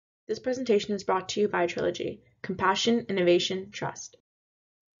This presentation is brought to you by Trilogy: Compassion, Innovation, Trust.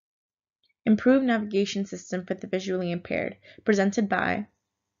 Improved Navigation System for the Visually Impaired, presented by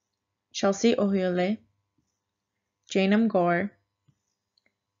Chelsea Ohiyole, Janam Gaur,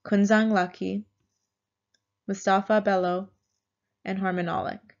 Kunzang Lucky, Mustafa Bello, and Harman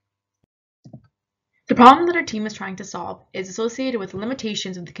Olick. The problem that our team is trying to solve is associated with the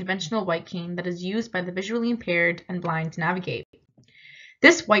limitations of the conventional white cane that is used by the visually impaired and blind to navigate.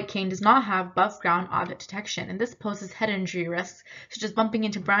 This white cane does not have above-ground object detection, and this poses head injury risks, such as bumping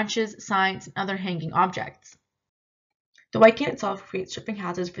into branches, signs, and other hanging objects. The white cane itself creates tripping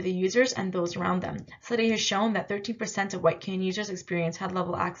hazards for the users and those around them. A study has shown that 13% of white cane users experience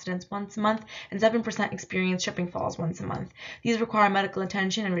head-level accidents once a month, and 7% experience tripping falls once a month. These require medical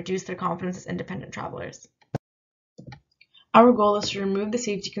attention and reduce their confidence as independent travelers. Our goal is to remove the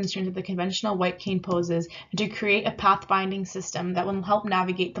safety concerns that the conventional white cane poses and to create a pathfinding system that will help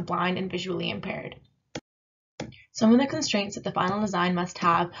navigate the blind and visually impaired. Some of the constraints that the final design must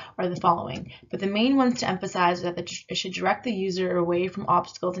have are the following, but the main ones to emphasize are that it should direct the user away from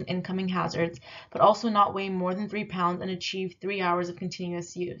obstacles and incoming hazards, but also not weigh more than 3 pounds and achieve 3 hours of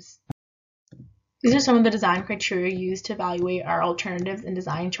continuous use. These are some of the design criteria used to evaluate our alternatives and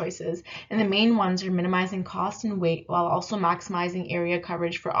design choices, and the main ones are minimizing cost and weight while also maximizing area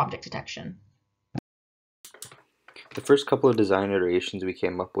coverage for object detection. The first couple of design iterations we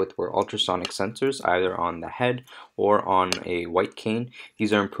came up with were ultrasonic sensors, either on the head or on a white cane.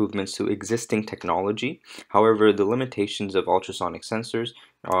 These are improvements to existing technology. However, the limitations of ultrasonic sensors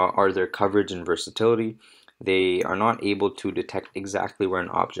are their coverage and versatility. They are not able to detect exactly where an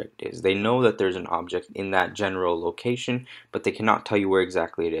object is. They know that there's an object in that general location, but they cannot tell you where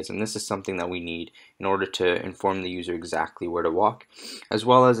exactly it is. And this is something that we need in order to inform the user exactly where to walk, as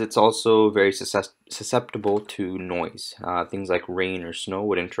well as it's also very susceptible to noise. Things like rain or snow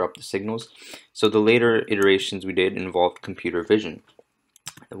would interrupt the signals. So the later iterations we did involved computer vision,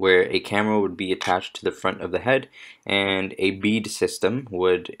 where a camera would be attached to the front of the head and a bead system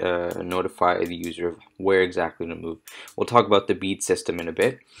would notify the user of where exactly to move. We'll talk about the bead system in a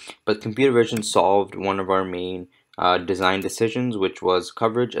bit, but computer vision solved one of our main design decisions, which was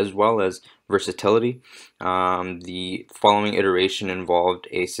coverage as well as versatility. The following iteration involved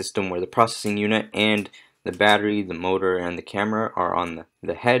a system where the processing unit and the battery, the motor, and the camera are on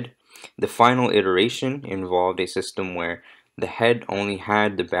the head. The final iteration involved a system where the head only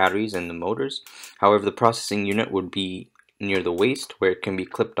had the batteries and the motors. However, the processing unit would be near the waist, where it can be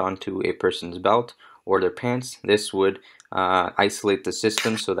clipped onto a person's belt or their pants. This would isolate the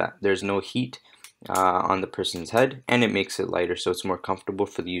system so that there's no heat on the person's head, and it makes it lighter so it's more comfortable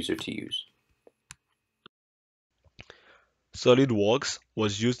for the user to use. SolidWorks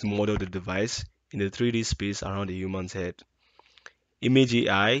was used to model the device in the 3D space around a human's head.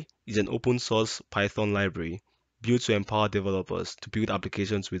 ImageAI is an open source Python library built to empower developers to build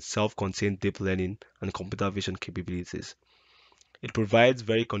applications with self-contained deep learning and computer vision capabilities. It provides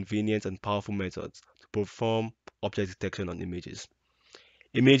very convenient and powerful methods to perform object detection on images.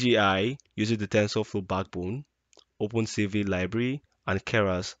 ImageAI uses the TensorFlow backbone, OpenCV library, and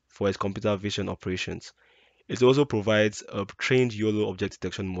Keras for its computer vision operations. It also provides a trained YOLO object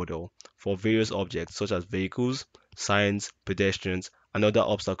detection model for various objects such as vehicles, signs, pedestrians, and other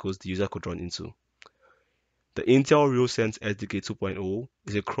obstacles the user could run into. The Intel RealSense SDK 2.0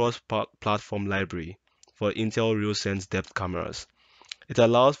 is a cross-platform library for Intel RealSense depth cameras. It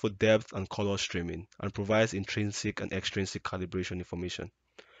allows for depth and color streaming and provides intrinsic and extrinsic calibration information.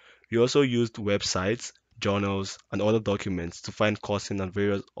 We also used websites, journals, and other documents to find costing and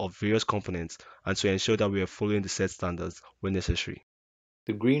various components and to ensure that we are following the set standards when necessary.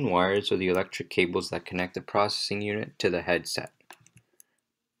 The green wires are the electric cables that connect the processing unit to the headset.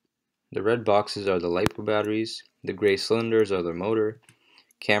 The red boxes are the LiPo batteries, the gray cylinders are the motor,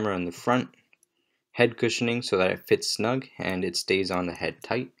 camera in the front, head cushioning so that it fits snug and it stays on the head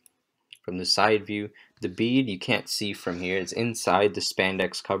tight. From the side view, the bead you can't see from here. It's inside the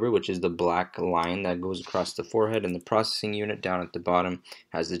spandex cover, which is the black line that goes across the forehead, and the processing unit down at the bottom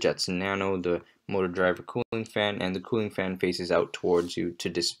has the Jetson Nano, the motor driver cooling fan, and the cooling fan faces out towards you to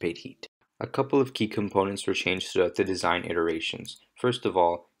dissipate heat. A couple of key components were changed throughout the design iterations. First of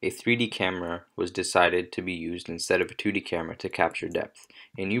all, a 3D camera was decided to be used instead of a 2D camera to capture depth.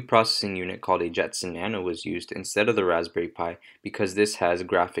 A new processing unit called a Jetson Nano was used instead of the Raspberry Pi because this has a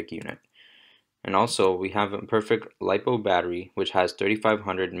graphic unit. And also, we have a perfect LiPo battery which has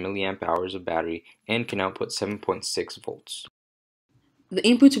 3500 milliamp hours of battery and can output 7.6 volts. The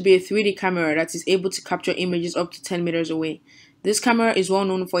input will be a 3D camera that is able to capture images up to 10 meters away. This camera is well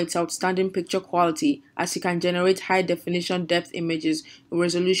known for its outstanding picture quality as it can generate high-definition depth images with a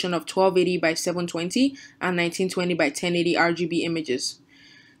resolution of 1280 by 720 and 1920 by 1080 RGB images.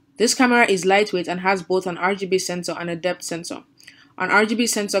 This camera is lightweight and has both an RGB sensor and a depth sensor. An RGB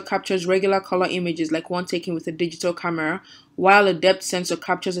sensor captures regular color images like one taken with a digital camera, while a depth sensor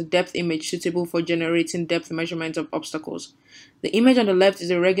captures a depth image suitable for generating depth measurement of obstacles. The image on the left is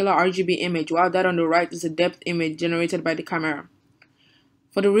a regular RGB image, while that on the right is a depth image generated by the camera.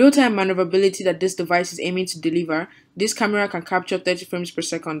 For the real-time maneuverability that this device is aiming to deliver, this camera can capture 30 frames per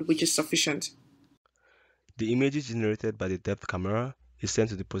second, which is sufficient. The images generated by the depth camera is sent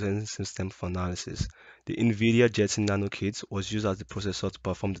to the processing system for analysis. The NVIDIA Jetson Nano Kit was used as the processor to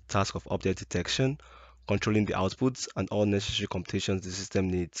perform the task of object detection, controlling the outputs, and all necessary computations the system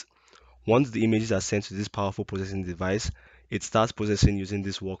needs. Once the images are sent to this powerful processing device, it starts processing using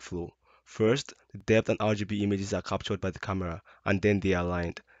this workflow. First, the depth and RGB images are captured by the camera, and then they are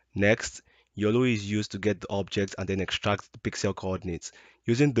aligned. Next, YOLO is used to get the objects and then extract the pixel coordinates.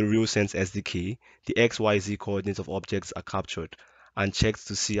 Using the RealSense SDK, the XYZ coordinates of objects are captured and checked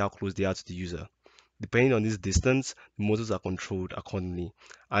to see how close they are to the user. Depending on this distance, the motors are controlled accordingly,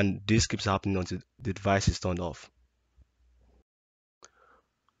 and this keeps happening until the device is turned off.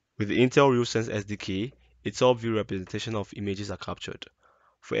 With the Intel RealSense SDK, a top-view representation of images are captured.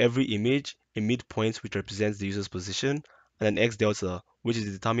 For every image, a midpoint which represents the user's position, and an x-delta, which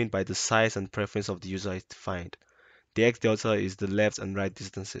is determined by the size and preference of the user is defined. The x-delta is the left and right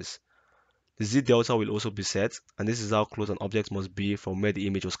distances. The z-delta will also be set, and this is how close an object must be from where the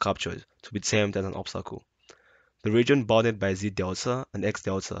image was captured to be termed as an obstacle. The region bounded by z-delta and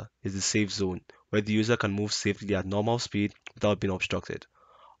x-delta is the safe zone, where the user can move safely at normal speed without being obstructed.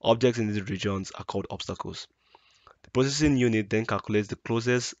 Objects in these regions are called obstacles. The processing unit then calculates the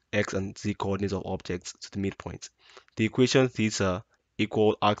closest x and z coordinates of objects to the midpoint. The equation theta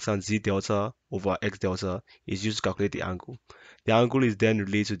equal arctan z delta over x delta is used to calculate the angle. The angle is then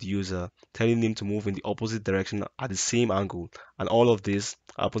relayed to the user, telling him to move in the opposite direction at the same angle, and all of this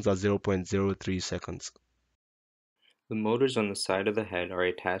happens at 0.03 seconds. The motors on the side of the head are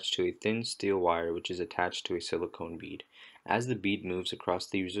attached to a thin steel wire which is attached to a silicone bead. As the bead moves across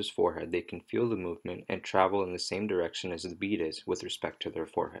the user's forehead, they can feel the movement and travel in the same direction as the bead is with respect to their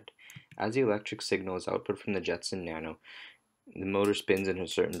forehead. As the electric signal is output from the Jetson Nano, the motor spins in a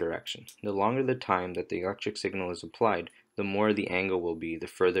certain direction. The longer the time that the electric signal is applied, the more the angle will be, the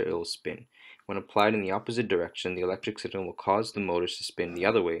further it will spin. When applied in the opposite direction, the electric signal will cause the motors to spin the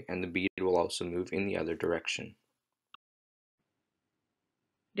other way, and the bead will also move in the other direction.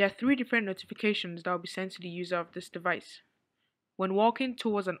 There are three different notifications that will be sent to the user of this device. When walking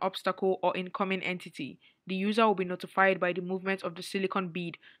towards an obstacle or incoming entity, the user will be notified by the movement of the silicon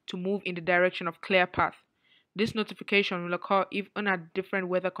bead to move in the direction of clear path. This notification will occur even at different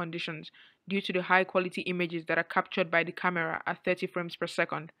weather conditions due to the high quality images that are captured by the camera at 30 frames per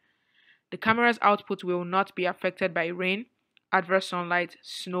second. The camera's output will not be affected by rain, adverse sunlight,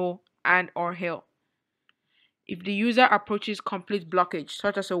 snow, and/or hail. If the user approaches complete blockage,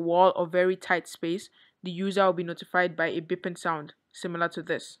 such as a wall or very tight space, the user will be notified by a beeping sound, similar to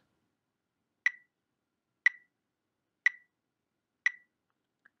this.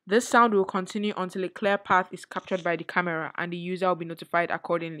 This sound will continue until a clear path is captured by the camera and the user will be notified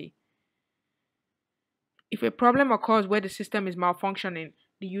accordingly. If a problem occurs where the system is malfunctioning,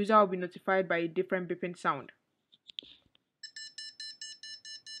 the user will be notified by a different beeping sound.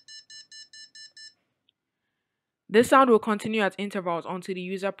 This sound will continue at intervals until the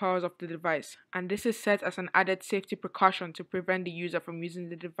user powers off the device, and this is set as an added safety precaution to prevent the user from using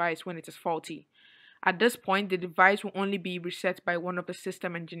the device when it is faulty. At this point, the device will only be reset by one of the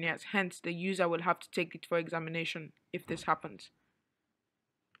system engineers, hence the user will have to take it for examination if this happens.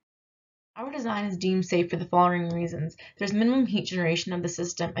 Our design is deemed safe for the following reasons. There's minimum heat generation of the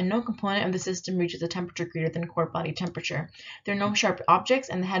system, and no component of the system reaches a temperature greater than core body temperature. There are no sharp objects,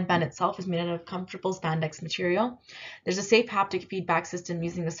 and the headband itself is made out of comfortable spandex material. There's a safe haptic feedback system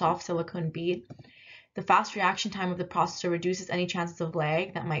using a soft silicone bead. The fast reaction time of the processor reduces any chances of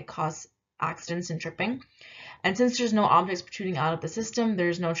lag that might cause accidents and tripping. And since there's no objects protruding out of the system,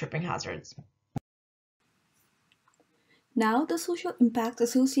 there's no tripping hazards. Now, the social impact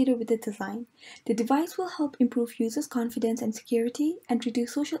associated with the design. The device will help improve users' confidence and security and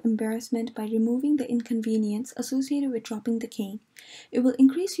reduce social embarrassment by removing the inconvenience associated with dropping the cane. It will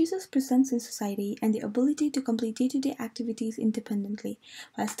increase users' presence in society and the ability to complete day-to-day activities independently,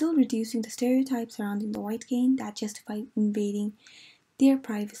 while still reducing the stereotypes surrounding the white cane that justify invading their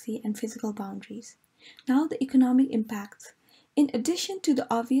privacy and physical boundaries. Now, the economic impacts. In addition to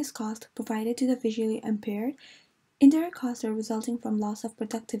the obvious cost provided to the visually impaired, Indirect costs are resulting from loss of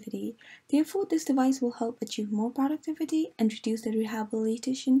productivity. Therefore, this device will help achieve more productivity and reduce the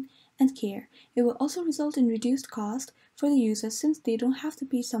rehabilitation and care. It will also result in reduced cost for the users since they don't have to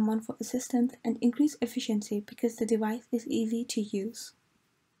pay someone for assistance and increase efficiency because the device is easy to use.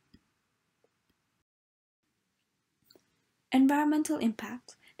 Environmental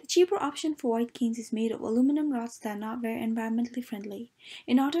impact. The cheaper option for white canes is made of aluminum rods that are not very environmentally friendly.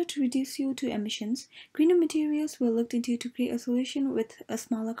 In order to reduce CO2 emissions, greener materials were looked into to create a solution with a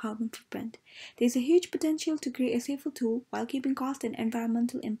smaller carbon footprint. There is a huge potential to create a safer tool while keeping cost and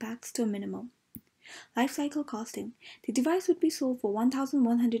environmental impacts to a minimum. Life cycle costing. The device would be sold for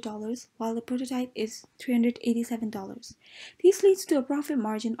 $1,100 while the prototype is $387. This leads to a profit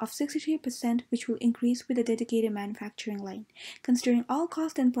margin of 63%, which will increase with a dedicated manufacturing line. Considering all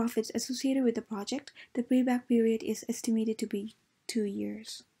costs and profits associated with the project, the payback period is estimated to be 2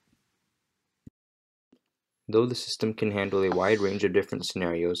 years. Though the system can handle a wide range of different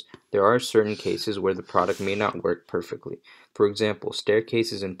scenarios, there are certain cases where the product may not work perfectly. For example,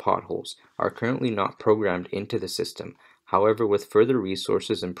 staircases and potholes are currently not programmed into the system. However, with further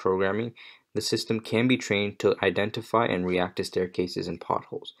resources and programming, the system can be trained to identify and react to staircases and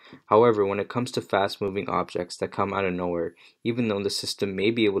potholes. However, when it comes to fast-moving objects that come out of nowhere, even though the system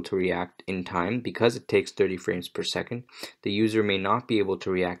may be able to react in time because it takes 30 frames per second, the user may not be able to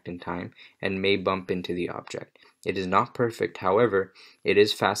react in time and may bump into the object. It is not perfect, however, it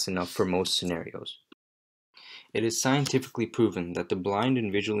is fast enough for most scenarios. It is scientifically proven that the blind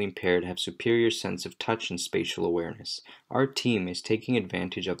and visually impaired have superior sense of touch and spatial awareness. Our team is taking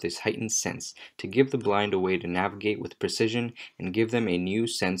advantage of this heightened sense to give the blind a way to navigate with precision and give them a new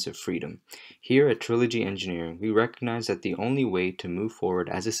sense of freedom. Here at Trilogy Engineering, we recognize that the only way to move forward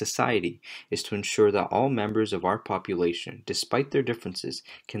as a society is to ensure that all members of our population, despite their differences,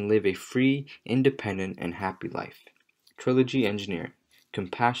 can live a free, independent, and happy life. Trilogy Engineering.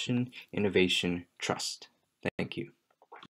 Compassion, innovation, trust. Thank you.